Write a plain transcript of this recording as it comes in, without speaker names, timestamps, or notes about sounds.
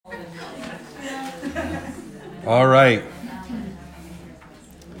All right.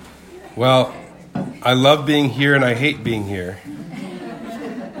 Well, I love being here and I hate being here.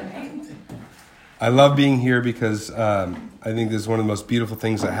 I love being here because I think this is one of the most beautiful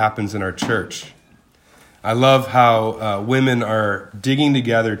things that happens in our church. I love how women are digging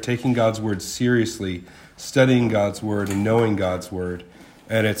together, taking God's word seriously, studying God's word and knowing God's word.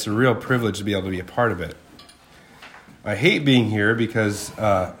 And it's a real privilege to be able to be a part of it. I hate being here because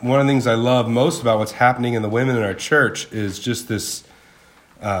one of the things I love most about what's happening in the women in our church is just this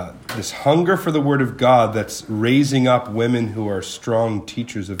hunger for the word of God that's raising up women who are strong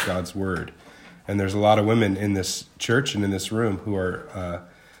teachers of God's word. And there's a lot of women in this church and in this room who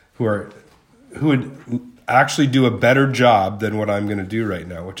would actually do a better job than what I'm going to do right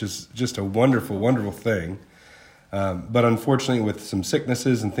now, which is just a wonderful, wonderful thing. But unfortunately, with some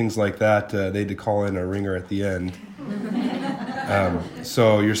sicknesses and things like that, they had to call in a ringer at the end.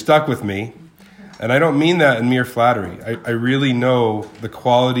 So you're stuck with me. And I don't mean that in mere flattery. I really know the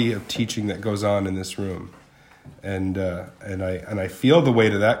quality of teaching that goes on in this room. And I feel the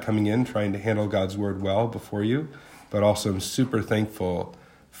weight of that coming in, trying to handle God's word well before you. But also I'm super thankful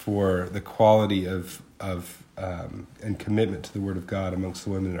for the quality of and commitment to the word of God amongst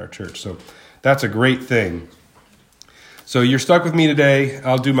the women in our church. So that's a great thing. So you're stuck with me today.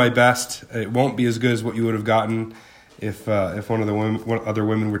 I'll do my best. It won't be as good as what you would have gotten if one other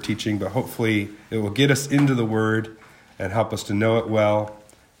women were teaching, but hopefully it will get us into the word and help us to know it well,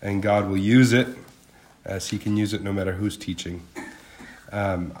 and God will use it as he can use it no matter who's teaching.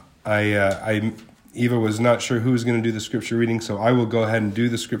 Eva was not sure who was going to do the scripture reading, so I will go ahead and do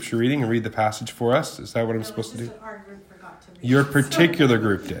the scripture reading and read the passage for us. Is that what I'm supposed to do? Our group forgot to read. Your particular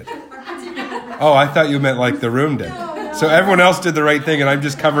group did. Oh, I thought you meant like the room did. So everyone else did the right thing, and I'm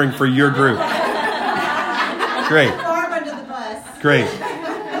just covering for your group. Great. Farm under the bus. Great.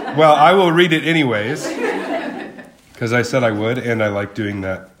 Well, I will read it anyways, because I said I would, and I like doing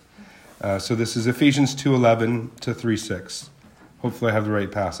that. So this is Ephesians 2:11 to 3:6. Hopefully I have the right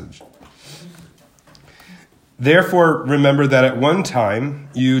passage. Therefore, remember that at one time,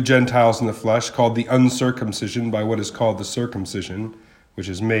 you Gentiles in the flesh, called the uncircumcision by what is called the circumcision, which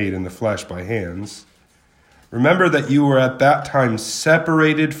is made in the flesh by hands. Remember that you were at that time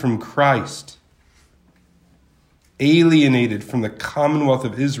separated from Christ, alienated from the commonwealth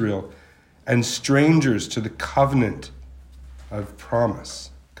of Israel, and strangers to the covenants of promise,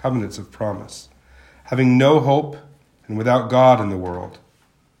 having no hope and without God in the world.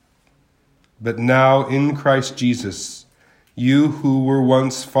 But now in Christ Jesus, you who were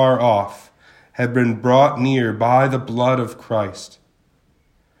once far off have been brought near by the blood of Christ.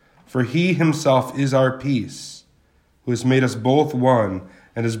 For he himself is our peace, who has made us both one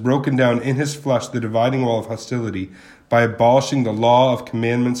and has broken down in his flesh the dividing wall of hostility by abolishing the law of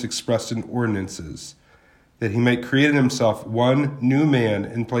commandments expressed in ordinances, that he might create in himself one new man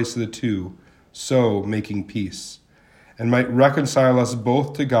in place of the two, so making peace, and might reconcile us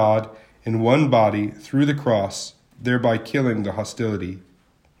both to God in one body through the cross, thereby killing the hostility.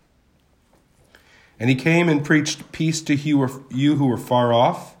 And he came and preached peace to you who were far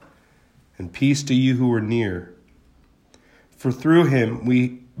off, and peace to you who were near. For through him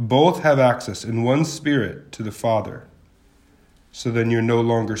we both have access in one spirit to the Father. So then you're no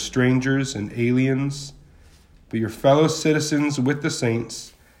longer strangers and aliens, but you're fellow citizens with the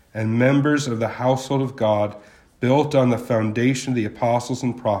saints and members of the household of God, built on the foundation of the apostles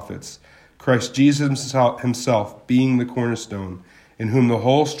and prophets, Christ Jesus himself being the cornerstone, in whom the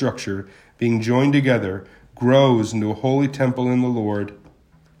whole structure, being joined together, grows into a holy temple in the Lord.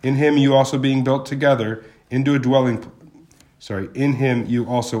 In him you also being built together into a in him you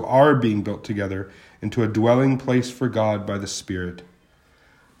also are being built together into a dwelling place for God by the Spirit.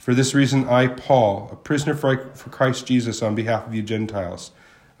 For this reason I, Paul, a prisoner for Christ Jesus on behalf of you Gentiles,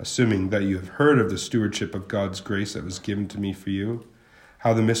 assuming that you have heard of the stewardship of God's grace that was given to me for you,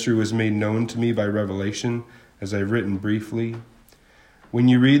 how the mystery was made known to me by revelation, as I've written briefly. When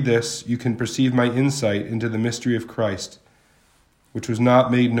you read this, you can perceive my insight into the mystery of Christ, which was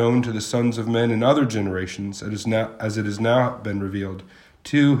not made known to the sons of men in other generations, as it has now been revealed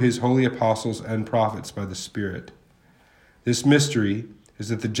to his holy apostles and prophets by the Spirit. This mystery is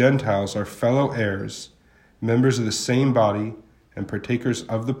that the Gentiles are fellow heirs, members of the same body, and partakers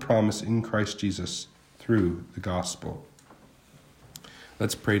of the promise in Christ Jesus through the gospel.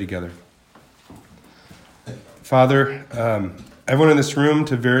 Let's pray together. Father, everyone in this room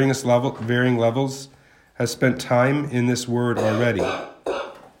to varying levels has spent time in this word already.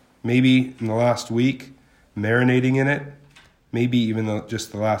 Maybe in the last week, marinating in it. Maybe even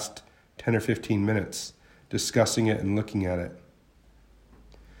just the last 10 or 15 minutes, discussing it and looking at it.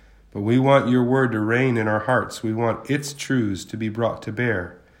 But we want your word to reign in our hearts. We want its truths to be brought to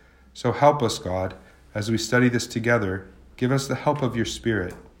bear. So help us, God, as we study this together. Give us the help of your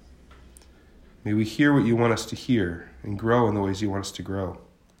Spirit. May we hear what you want us to hear and grow in the ways you want us to grow.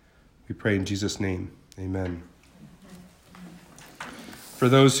 We pray in Jesus' name. Amen. For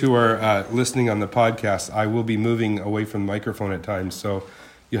those who are listening on the podcast, I will be moving away from the microphone at times, so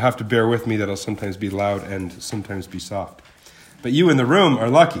you'll have to bear with me that it'll sometimes be loud and sometimes be soft. But you in the room are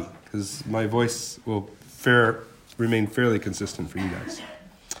lucky, because my voice will remain fairly consistent for you guys.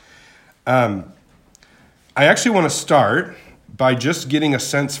 I actually want to start by just getting a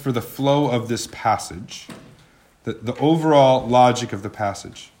sense for the flow of this passage, the overall logic of the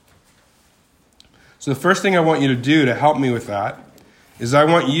passage. So the first thing I want you to do to help me with that is I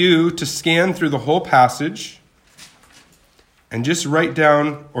want you to scan through the whole passage and just write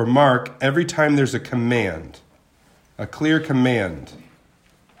down or mark every time there's a command, a clear command,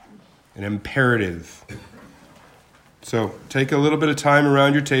 an imperative. So take a little bit of time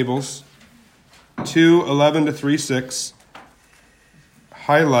around your tables. 2:11 to 3:6.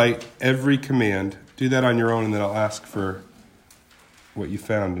 Highlight every command. Do that on your own, and then I'll ask for what you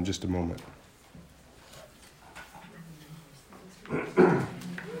found in just a moment.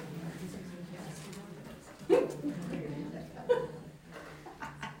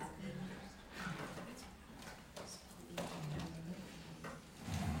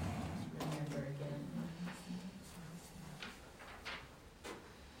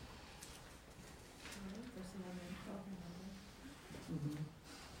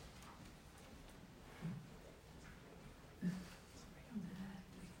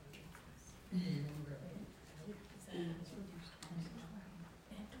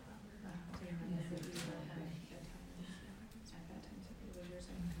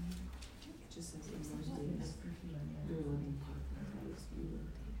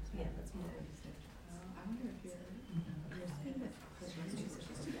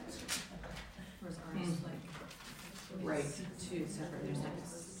 Right, two separate.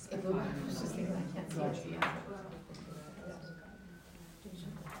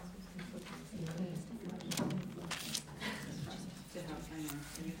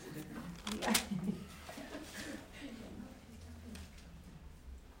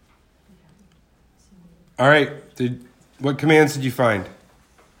 All right. What commands did you find?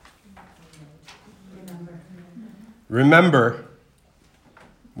 Remember.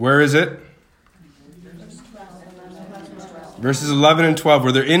 Where is it? Verses 11 and 12.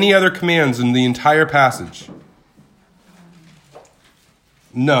 Were there any other commands in the entire passage?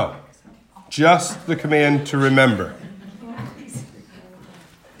 No. Just the command to remember.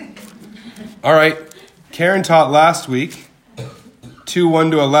 All right. Karen taught last week, 2:1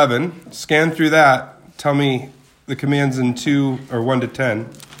 to 11. Scan through that. Tell me the commands in 2 or 1 to 10.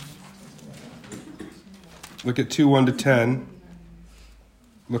 Look at 2:1 to 10.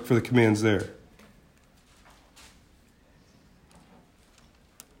 Look for the commands there.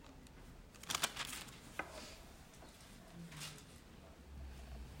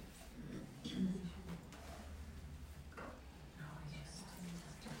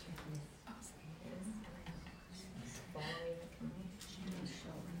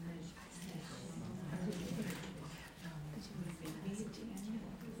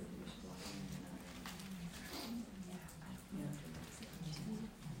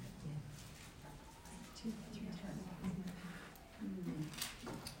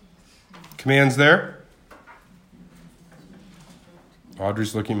 Commands there?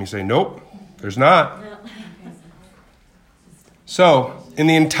 Audrey's looking at me saying, nope, there's not. So, in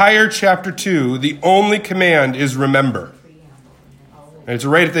the entire chapter 2, the only command is remember. And it's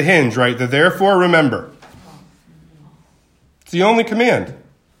right at the hinge, right? The therefore remember. It's the only command.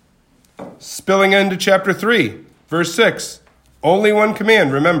 Spilling into chapter 3, verse 6. Only one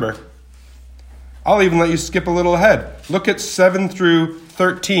command, remember. I'll even let you skip a little ahead. Look at 7 through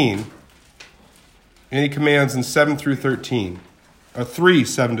 13. Any commands in 7 through 13? Or 3,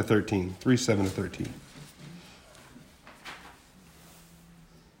 7 to 13. 3, 7 to 13.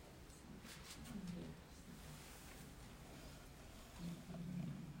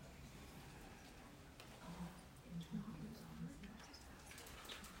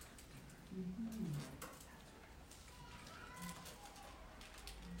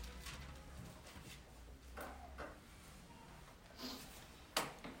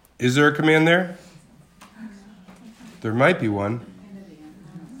 Is there a command there? There might be one.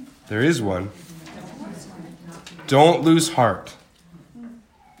 There is one. Don't lose heart.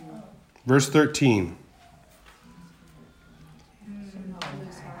 Verse 13.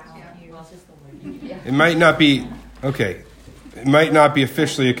 It might not be, okay. It might not be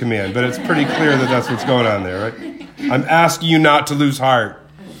officially a command, but it's pretty clear that that's what's going on there, right? I'm asking you not to lose heart.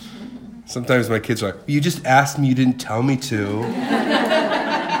 Sometimes my kids are like, you just asked me, you didn't tell me to.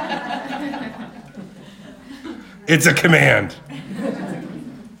 It's a command.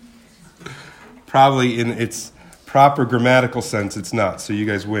 Probably in its proper grammatical sense, it's not, so you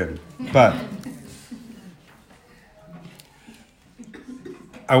guys win. But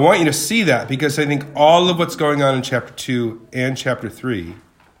I want you to see that because I think all of what's going on in chapter 2 and chapter 3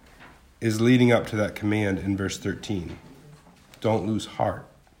 is leading up to that command in verse 13. Don't lose heart.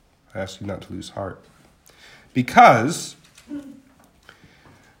 I ask you not to lose heart. Because,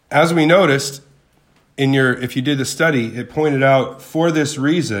 as we noticed, if you did the study, it pointed out, for this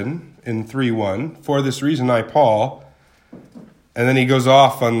reason, in 3:1, for this reason I, Paul, and then he goes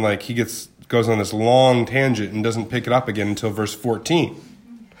off on goes on this long tangent and doesn't pick it up again until verse 14.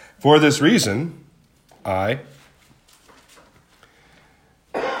 For this reason, I,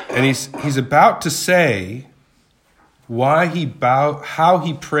 and he's about to say how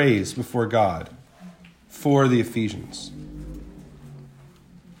he prays before God for the Ephesians.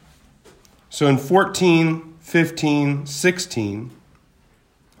 So in 14, 15, 16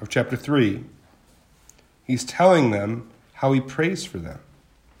 of chapter 3, he's telling them how he prays for them.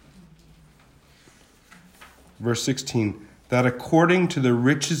 Verse 16, that according to the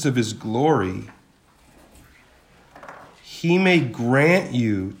riches of his glory, he may grant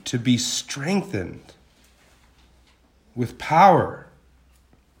you to be strengthened with power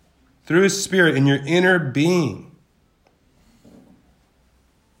through his Spirit in your inner being.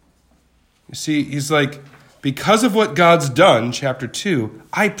 You see, he's like, because of what God's done, chapter 2,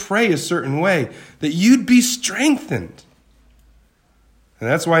 I pray a certain way that you'd be strengthened. And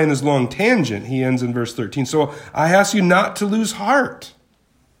that's why in his long tangent, he ends in verse 13. So I ask you not to lose heart.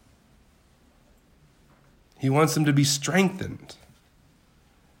 He wants them to be strengthened.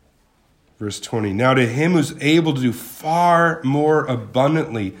 Verse 20, now to him who's able to do far more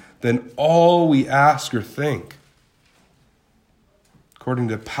abundantly than all we ask or think, according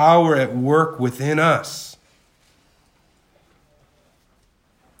to power at work within us.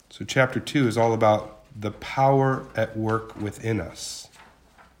 So chapter 2 is all about the power at work within us.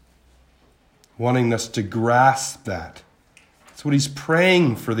 Wanting us to grasp that. That's what he's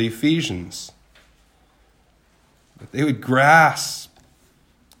praying for the Ephesians. That they would grasp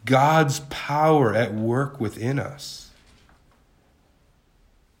God's power at work within us.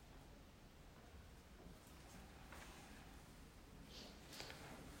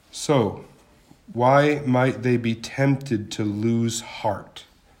 So, why might they be tempted to lose heart?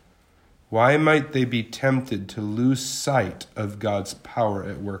 Why might they be tempted to lose sight of God's power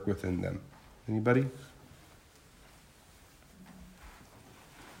at work within them? Anybody?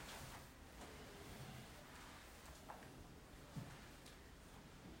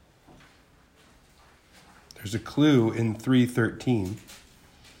 There's a clue in 3:13.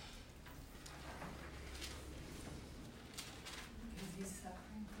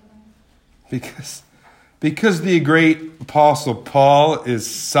 Because the great apostle Paul is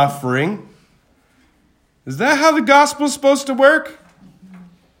suffering. Is that how the gospel is supposed to work?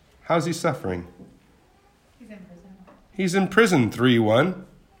 How's he suffering? He's in prison. He's in prison, 3:1.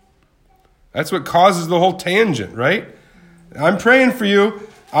 That's what causes the whole tangent, right? I'm praying for you.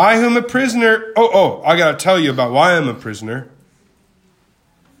 I whom a prisoner... I got to tell you about why I'm a prisoner.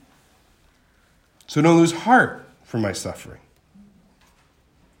 So don't lose heart for my suffering.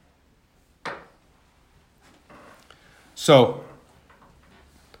 So,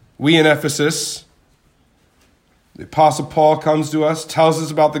 we in Ephesus, the Apostle Paul comes to us, tells us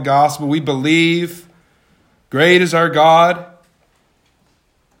about the gospel. We believe. Great is our God.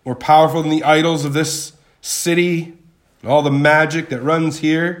 More powerful than the idols of this city and all the magic that runs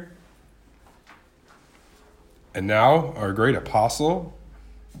here. And now our great apostle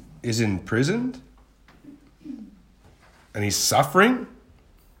is imprisoned. And he's suffering.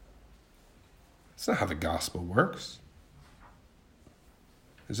 That's not how the gospel works.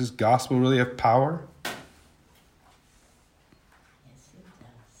 Does this gospel really have power? Yes, it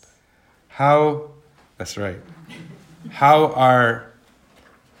does. That's right. How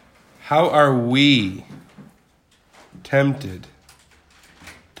are we tempted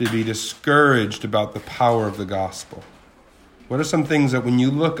to be discouraged about the power of the gospel? What are some things that when you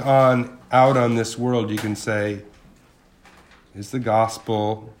look out on this world, you can say, is the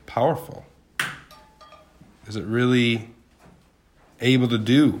gospel powerful? Is it really able to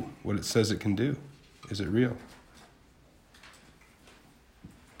do what it says it can do? Is it real?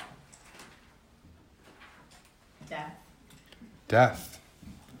 Death.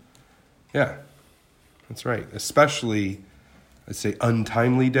 Yeah, that's right. Especially I'd say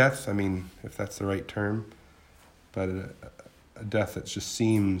untimely death. I mean, if that's the right term. But a death that just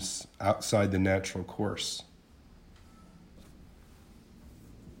seems outside the natural course.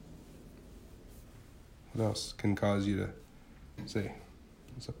 What else can cause you to say,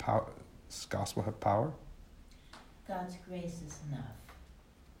 does this gospel have power? God's grace is enough.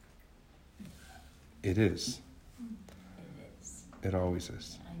 It is. It is. It always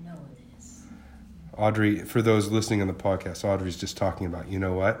is. I know it is. Audrey, for those listening on the podcast, Audrey's just talking about, you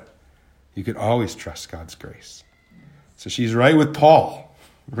know what? You can always trust God's grace. So she's right with Paul,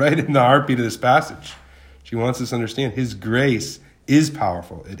 right in the heartbeat of this passage. She wants us to understand his grace is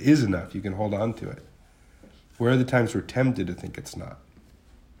powerful. It is enough. You can hold on to it. Where are the times we're tempted to think it's not?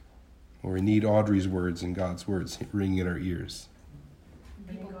 Or we need Audrey's words and God's words ringing in our ears.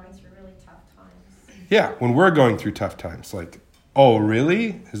 People going through really tough times. Yeah, when we're going through tough times, like, oh,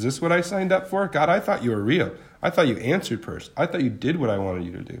 really? Is this what I signed up for? God, I thought you were real. I thought you answered first. I thought you did what I wanted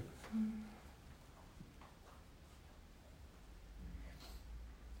you to do.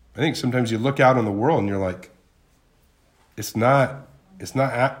 I think sometimes you look out in the world and you're like, this is not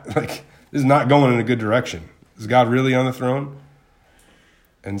going in a good direction. Is God really on the throne?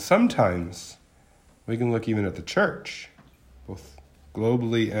 And sometimes we can look even at the church, both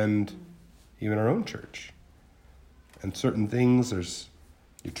globally and even our own church. And certain things,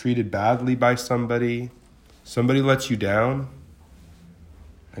 you're treated badly by somebody lets you down,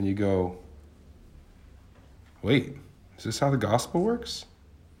 and you go, wait, is this how the gospel works?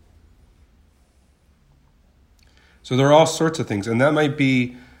 So there are all sorts of things, and that might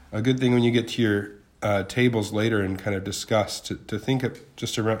be a good thing when you get to your tables later and kind of discuss, to think of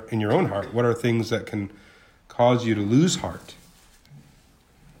just around in your own heart, what are things that can cause you to lose heart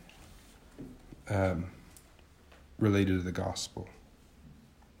related to the gospel.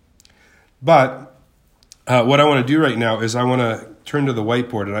 But what I want to do right now is I want to turn to the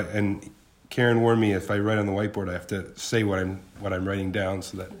whiteboard, and Karen warned me if I write on the whiteboard, I have to say what I'm writing down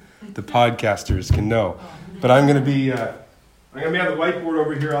so that the podcasters can know. But I'm going to be on the whiteboard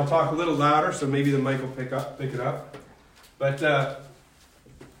over here. I'll talk a little louder, so maybe the mic will pick it up. But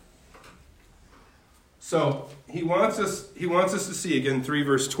so he wants us to see, again, 3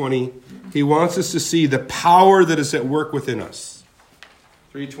 verse 20. He wants us to see the power that is at work within us.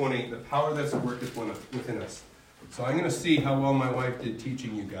 3:20, the power that's at work within us. So I'm going to see how well my wife did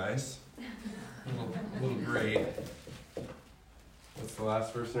teaching you guys. A little grade. What's the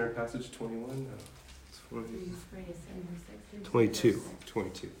last verse in our passage? 21? No. 22.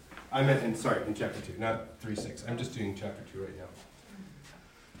 I meant in chapter 2, not 3:6. I'm just doing chapter 2 right now.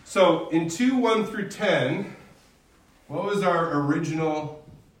 So in 2:1 through 10, what was our original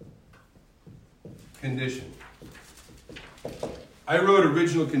condition? I wrote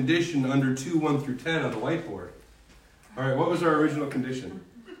original condition under 2:1 through 10 on the whiteboard. All right, what was our original condition?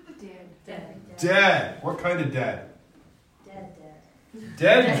 Dead. What kind of dead?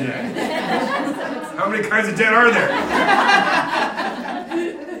 Dead. How many kinds of dead are there?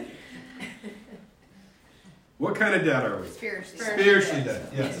 What kind of dead are we? Spiritually dead.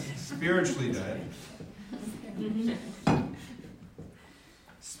 Yes, spiritually dead.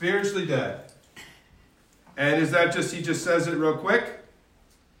 Spiritually dead. And is that he just says it real quick?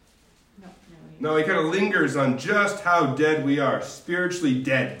 No, he kind of lingers on just how dead we are. Spiritually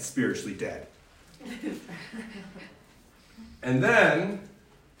dead. And then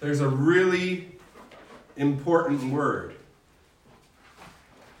there's a really important word.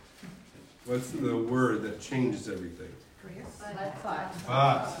 What's the word that changes everything?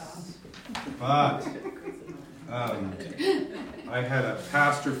 But. I had a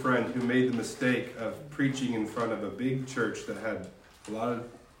pastor friend who made the mistake of preaching in front of a big church that had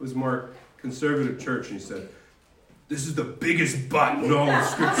was more conservative church, and he said, "This is the biggest but in all of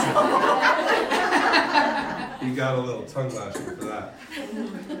Scripture." He got a little tongue lashing for that.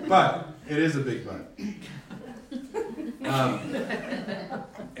 But it is a big but.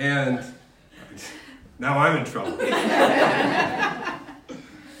 And now I'm in trouble.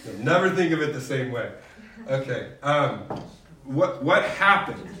 You'll never think of it the same way. Okay. What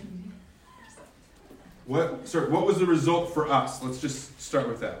happened? What was the result for us? Let's just start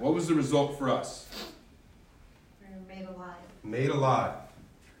with that. What was the result for us? We were made alive. Made alive.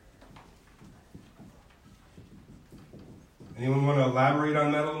 Anyone want to elaborate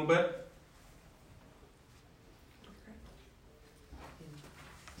on that a little bit?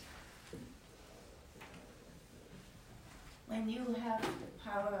 When you have the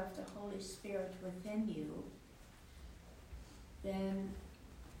power of the Holy Spirit within you, then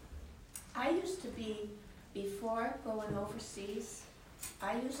I used to be, before going overseas,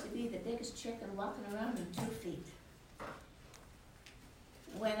 I used to be the biggest chicken walking around in 2 feet.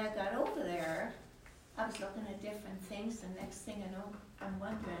 when I got over there, I was looking at different things. The next thing I know, I'm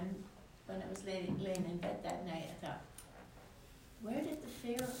wondering, when I was laying in bed that night, I thought, where did the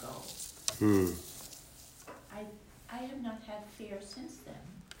fear go? I have not had fear since then.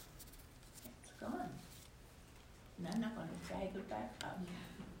 It's gone. And I'm not going to drag it back up.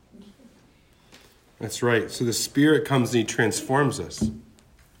 That's right. So the Spirit comes and He transforms us.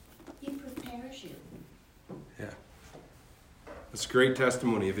 He prepares you. Yeah. That's great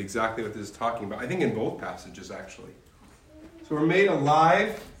testimony of exactly what this is talking about. I think in both passages, actually. So we're made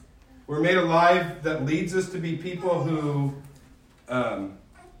alive. We're made alive that leads us to be people who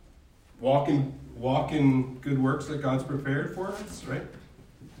walk in good works that God's prepared for us, right?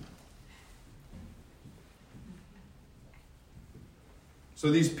 So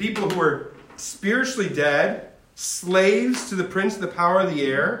these people who are spiritually dead, slaves to the prince of the power of the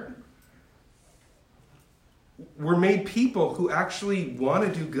air, were made people who actually want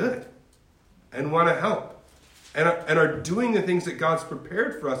to do good and want to help and are doing the things that God's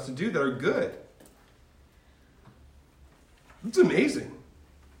prepared for us to do that are good. It's amazing.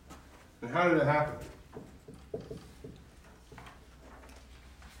 And how did it happen?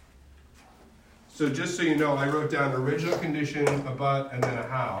 So just so you know, I wrote down original condition, a but, and then a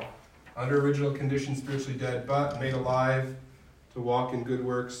how. Under original condition, spiritually dead, but made alive to walk in good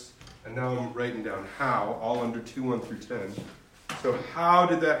works. And now I'm writing down how, all under 2:1 through 10. So how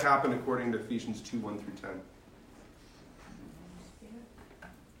did that happen according to Ephesians 2:1 through 10?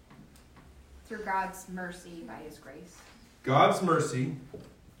 Through God's mercy by His grace. God's mercy,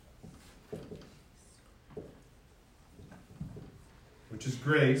 which is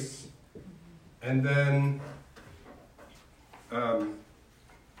grace, and then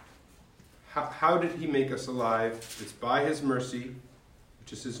how did He make us alive? It's by His mercy,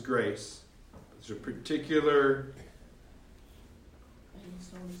 which is His grace. There's a particular And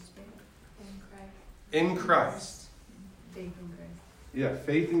His Holy Spirit. in Christ. Faith in Christ. Yeah,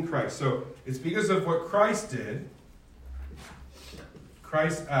 faith in Christ. So it's because of what Christ did,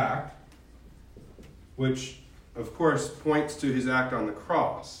 Christ's act, which of course points to His act on the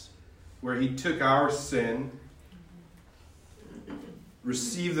cross, where He took our sin,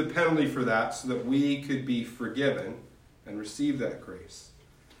 received the penalty for that so that we could be forgiven and receive that grace.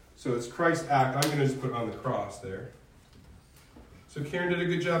 So it's Christ's act. I'm going to just put on the cross there. So Karen did a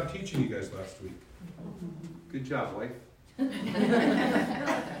good job teaching you guys last week. Good job, wife.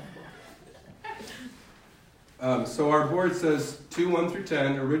 So our board says 2:1 through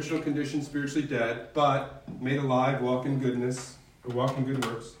 10, original condition, spiritually dead, but made alive, walk in goodness, or walk in good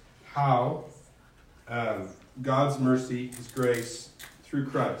works. How? God's mercy, His grace, through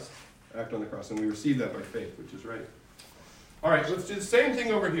Christ, act on the cross. And we receive that by faith, which is right. All right, let's do the same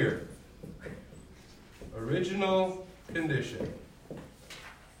thing over here. Original condition.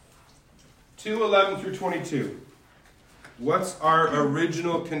 2:11 through 22. What's our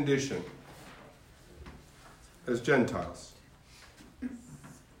original condition as Gentiles?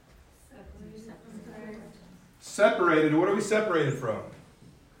 Separated. What are we separated from?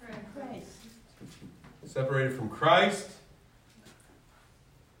 Christ. Separated from Christ.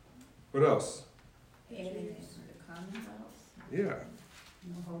 What else? Aliens from the commonwealth. Yeah.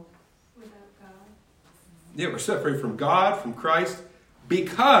 No hope. Without God. Yeah, we're separated from God, from Christ,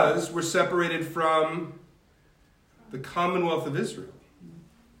 because we're separated from the commonwealth of Israel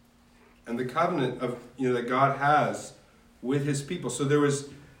and the covenant of that God has with His people. So there was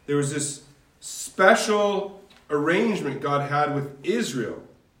this special arrangement God had with Israel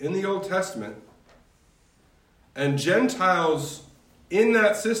in the Old Testament, and Gentiles in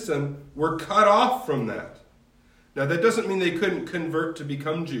that system were cut off from that. Now that doesn't mean they couldn't convert to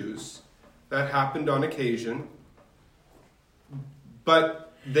become Jews. That happened on occasion.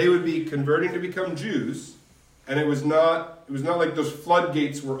 But they would be converting to become Jews, and it was not like those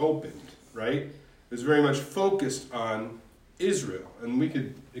floodgates were opened, right? It was very much focused on Israel. And we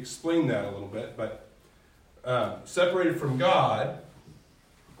could explain that a little bit, but separated from God,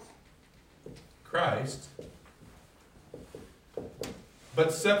 Christ,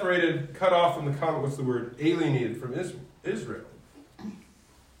 but separated, cut off from the common, what's the word? Alienated from Israel.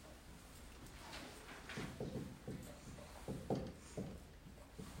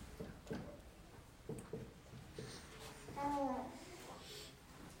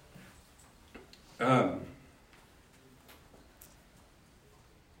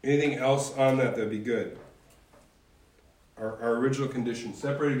 Anything else on that that'd be good? Our original condition,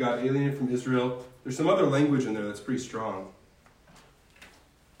 separated God, alienated from Israel. There's some other language in there that's pretty strong.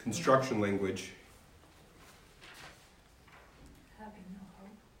 Construction language. Having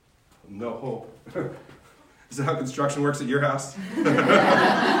no hope. No hope. Is that how construction works at your house? That's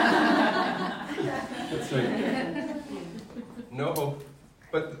right. No hope.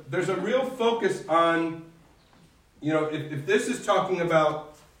 But there's a real focus on, if this is talking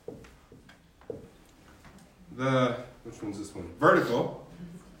about which one's this one? Vertical.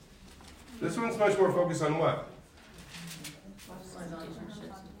 This one's much more focused on what?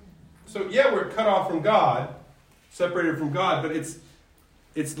 So yeah, we're cut off from God, separated from God, but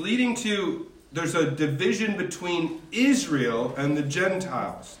it's leading to, there's a division between Israel and the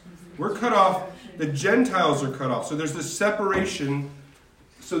Gentiles. We're cut off, the Gentiles are cut off. So there's this separation,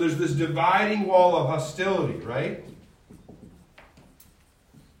 so there's this dividing wall of hostility, right?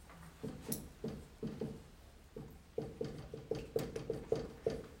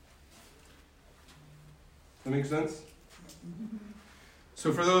 Does that make sense?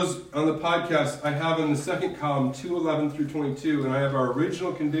 So for those on the podcast, I have in the second column 2:11 through 22, and I have our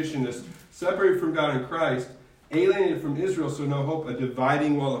original condition is separated from God in Christ, alienated from Israel, so no hope, a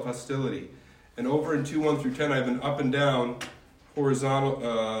dividing wall of hostility. And over in 2:1 through 10, I have an up and down horizontal,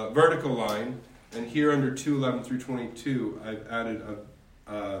 vertical line, and here under 2:11 through 22, I've added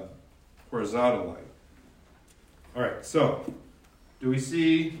a horizontal line. All right, so do we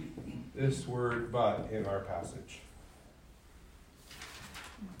see this word "but" in our passage?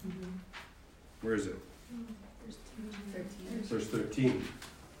 Where is it? Verse 13.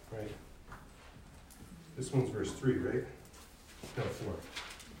 Right. This one's verse 3, right? No,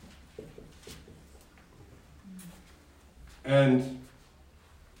 4. And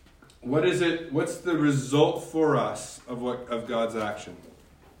what is it? What's the result for us of God's action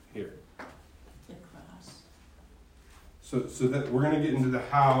here? The cross. So that we're going to get into the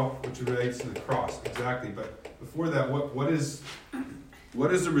how, which relates to the cross, exactly. But before that, what is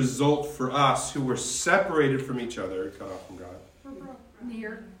the result for us who were separated from each other, cut off from God?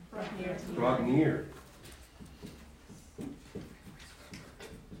 Near. Brought near.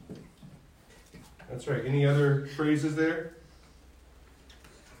 That's right. Any other phrases there?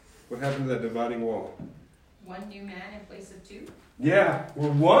 What happened to that dividing wall? One new man in place of two. Yeah, we're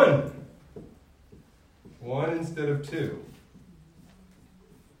one. One instead of two.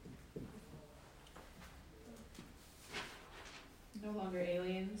 No longer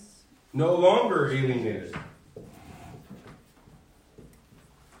aliens. No longer alienated.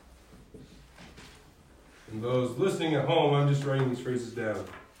 And those listening at home, I'm just writing these phrases down.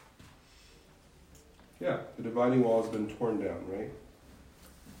 Yeah, the dividing wall has been torn down, right?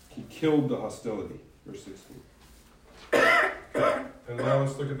 He killed the hostility, verse 16. And now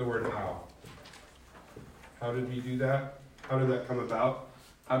let's look at the word how. How did he do that? How did that come about?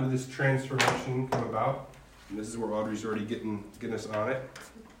 How did this transformation come about? And this is where Audrey's already getting us on it.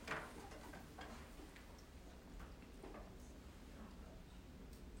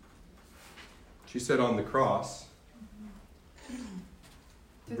 She said on the cross.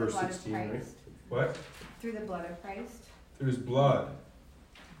 Through Verse the blood 16, of right? Christ. What? Through the blood of Christ. Through his blood.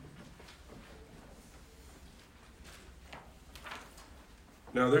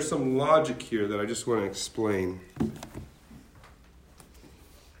 Now there's some logic here that I just want to explain.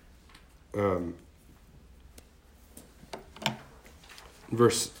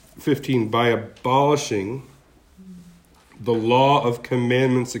 Verse 15, by abolishing the law of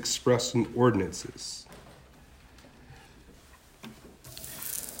commandments expressed in ordinances.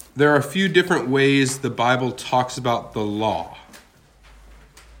 There are a few different ways the Bible talks about the law.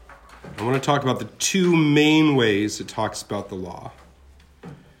 I want to talk about the two main ways it talks about the law.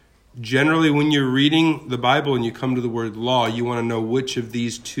 Generally, when you're reading the Bible and you come to the word law, you want to know which of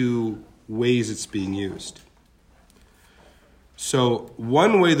these two ways it's being used. So,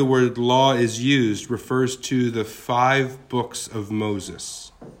 one way the word law is used refers to the 5 books of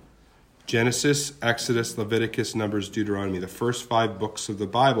Moses. Genesis, Exodus, Leviticus, Numbers, Deuteronomy, the first 5 books of the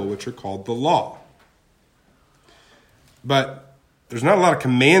Bible, which are called the law. But there's not a lot of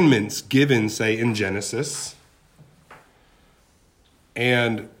commandments given, say, in Genesis.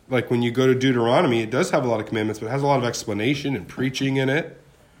 And like when you go to Deuteronomy, it does have a lot of commandments, but it has a lot of explanation and preaching in it.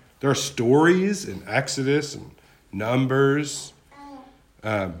 There are stories in Exodus and Numbers.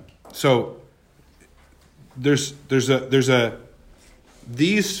 So there's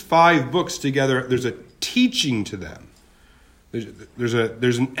these 5 books together, there's a teaching to them. There's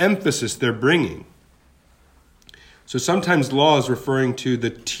an emphasis they're bringing. So sometimes law is referring to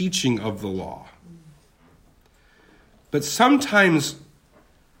the teaching of the law. But sometimes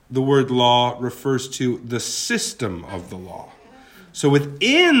the word law refers to the system of the law. So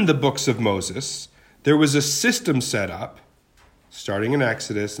within the books of Moses, there was a system set up, starting in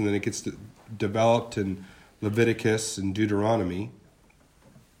Exodus, and then it gets developed in Leviticus and Deuteronomy.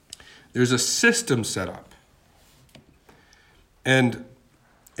 There's a system set up. And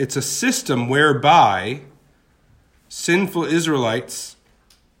it's a system whereby sinful Israelites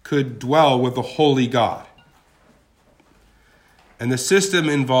could dwell with a holy God. And the system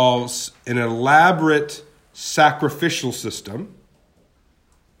involves an elaborate sacrificial system,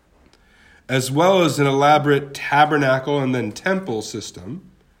 as well as an elaborate tabernacle and then temple system,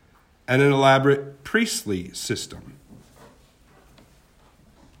 and an elaborate priestly system.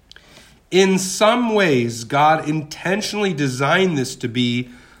 In some ways, God intentionally designed this to be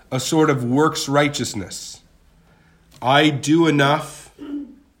a sort of works righteousness. I do enough,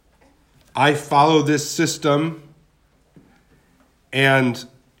 I follow this system, and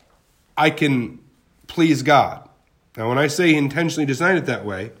I can please God. Now, when I say he intentionally designed it that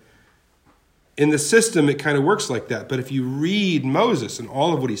way, in the system it kind of works like that. But if you read Moses and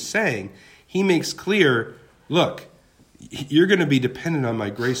all of what he's saying, he makes clear, look, you're going to be dependent on my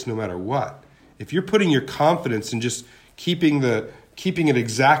grace no matter what. If you're putting your confidence in just keeping it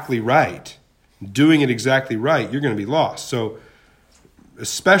exactly right, doing it exactly right, you're going to be lost. So,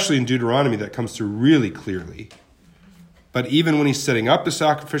 especially in Deuteronomy, that comes through really clearly. But even when he's setting up the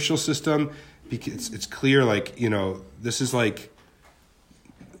sacrificial system, it's clear, like, this is like,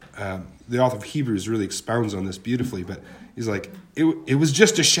 the author of Hebrews really expounds on this beautifully, but he's like, it was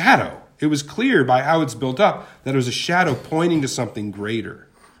just a shadow. It was clear by how it's built up that it was a shadow pointing to something greater.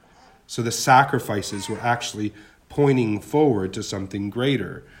 So the sacrifices were actually pointing forward to something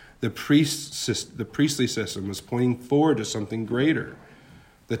greater. The priestly system was pointing forward to something greater.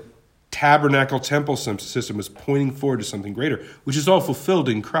 The tabernacle temple system was pointing forward to something greater, which is all fulfilled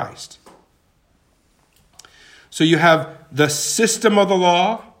in Christ. So you have the system of the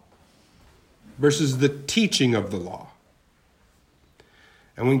law versus the teaching of the law.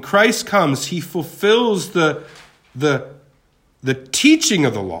 And when Christ comes, he fulfills the teaching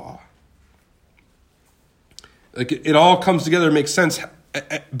of the law. Like it all comes together, it makes sense.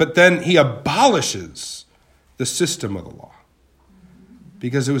 But then he abolishes the system of the law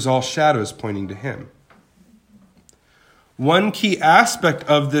because it was all shadows pointing to him. One key aspect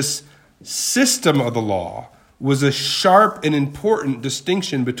of this system of the law was a sharp and important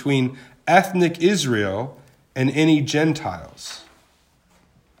distinction between ethnic Israel and any Gentiles.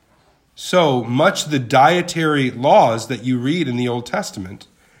 So much of the dietary laws that you read in the Old Testament,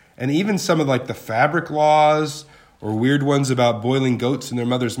 and even some of like the fabric laws or weird ones about boiling goats in their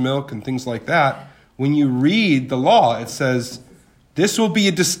mother's milk and things like that, when you read the law, it says, this will be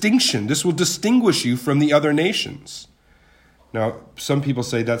a distinction. This will distinguish you from the other nations. Now, some people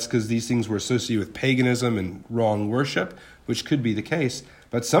say that's because these things were associated with paganism and wrong worship, which could be the case.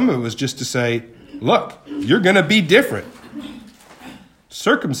 But some of it was just to say, look, you're going to be different.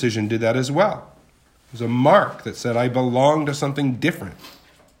 Circumcision did that as well. It was a mark that said, I belong to something different.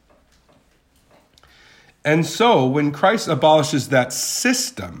 And so, when Christ abolishes that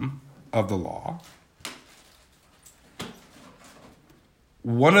system of the law,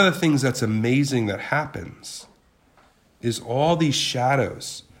 one of the things that's amazing that happens is all these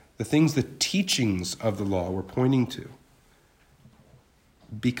shadows, the things the teachings of the law were pointing to,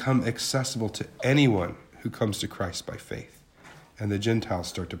 become accessible to anyone who comes to Christ by faith. And the Gentiles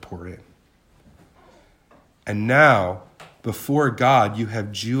start to pour in. And now, before God, you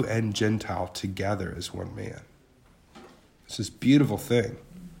have Jew and Gentile together as one man. It's this beautiful thing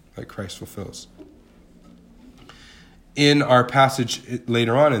that Christ fulfills. In our passage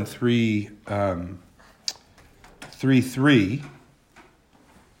later on in 3:3,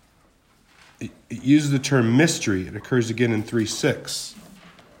 it uses the term mystery. It occurs again in 3:6.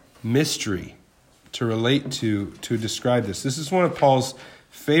 Mystery, to relate to describe this. This is one of Paul's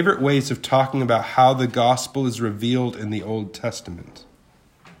favorite ways of talking about how the gospel is revealed in the Old Testament.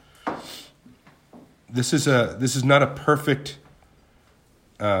 This is not a perfect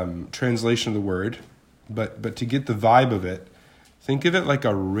translation of the word, but to get the vibe of it, think of it like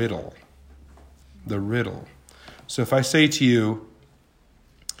a riddle. The riddle. So if I say to you,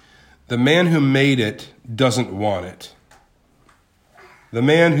 the man who made it doesn't want it. The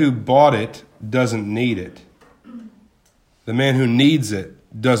man who bought it doesn't need it. The man who needs it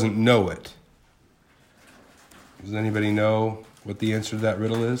doesn't know it. Does anybody know what the answer to that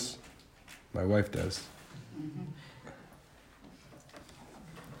riddle is? My wife does.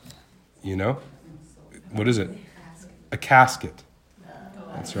 You know? What is it? A casket.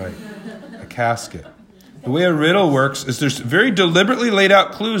 That's right. A casket. The way a riddle works is there's very deliberately laid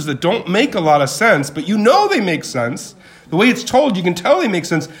out clues that don't make a lot of sense, but you know they make sense. The way it's told, you can tell they make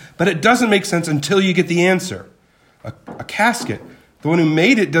sense, but it doesn't make sense until you get the answer. A casket. The one who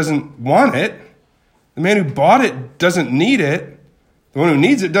made it doesn't want it. The man who bought it doesn't need it. The one who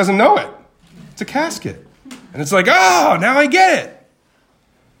needs it doesn't know it. It's a casket. And it's like, oh, now I get it.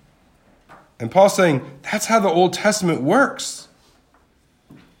 And Paul's saying, that's how the Old Testament works.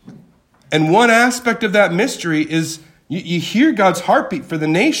 And one aspect of that mystery is you hear God's heartbeat for the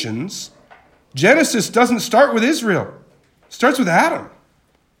nations. Genesis doesn't start with Israel. It starts with Adam.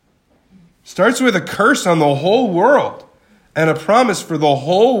 It starts with a curse on the whole world and a promise for the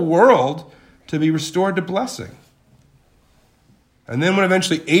whole world to be restored to blessing. And then when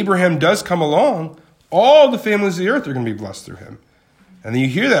eventually Abraham does come along, all the families of the earth are going to be blessed through him. And then you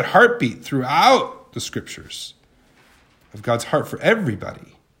hear that heartbeat throughout the scriptures of God's heart for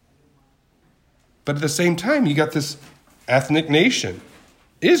everybody. But at the same time, you got this ethnic nation,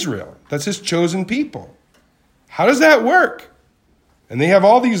 Israel. That's his chosen people. How does that work? And they have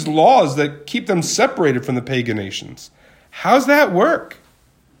all these laws that keep them separated from the pagan nations. How's that work?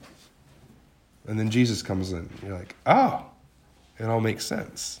 And then Jesus comes in. You're like, oh, it all makes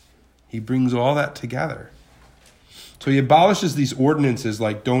sense. He brings all that together. So he abolishes these ordinances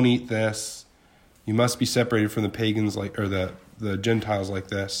like don't eat this. You must be separated from the pagans like or the Gentiles like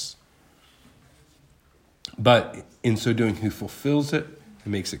this. But in so doing, he fulfills it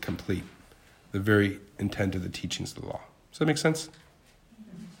and makes it complete. The very intent of the teachings of the law. Does that make sense?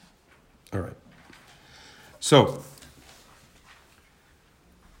 All right. So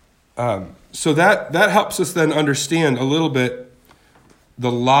that helps us then understand a little bit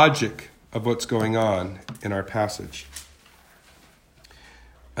the logic of what's going on in our passage.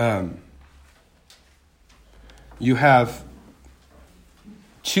 You have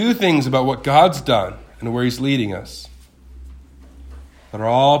two things about what God's done and where he's leading us that are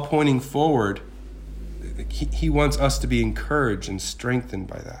all pointing forward. He wants us to be encouraged and strengthened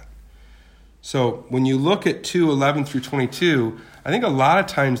by that. So when you look at 2:11 through 22, I think a lot of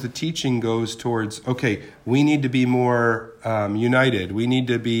times the teaching goes towards, okay, we need to be more united. We need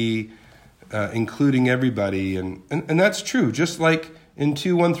to be including everybody. And that's true. Just like in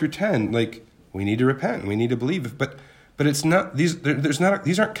 2:1 through 10, like we need to repent. We need to believe. But it's not,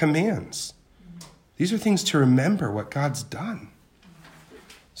 these aren't commands. These are things to remember what God's done.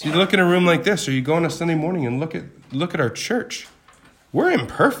 So you look in a room like this, or you go on a Sunday morning and look at our church. We're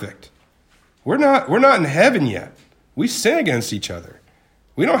imperfect. We're not in heaven yet. We sin against each other.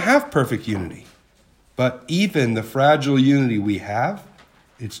 We don't have perfect unity. But even the fragile unity we have,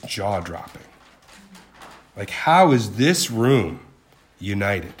 it's jaw-dropping. Like, how is this room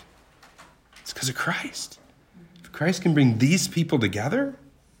united? It's because of Christ. If Christ can bring these people together,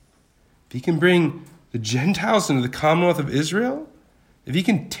 if he can bring the Gentiles into the commonwealth of Israel, if he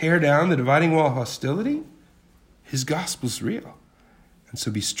can tear down the dividing wall of hostility, his gospel's real. And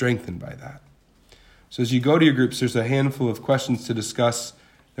so be strengthened by that. So as you go to your groups, there's a handful of questions to discuss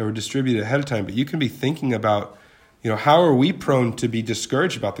that were distributed ahead of time, but you can be thinking about, how are we prone to be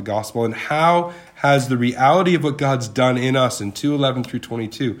discouraged about the gospel, and how has the reality of what God's done in us in 2:11 through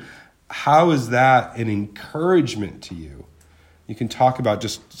 22, how is that an encouragement to you? You can talk about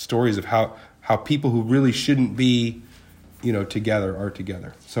just stories of how people who really shouldn't be, together are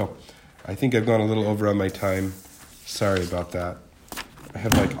together. So I think I've gone a little over on my time. Sorry about that. I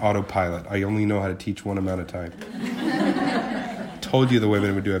have like autopilot. I only know how to teach one amount of time. Told you the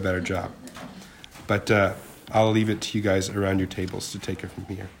women would do a better job. But I'll leave it to you guys around your tables to take it from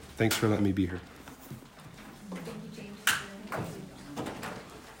here. Thanks for letting me be here.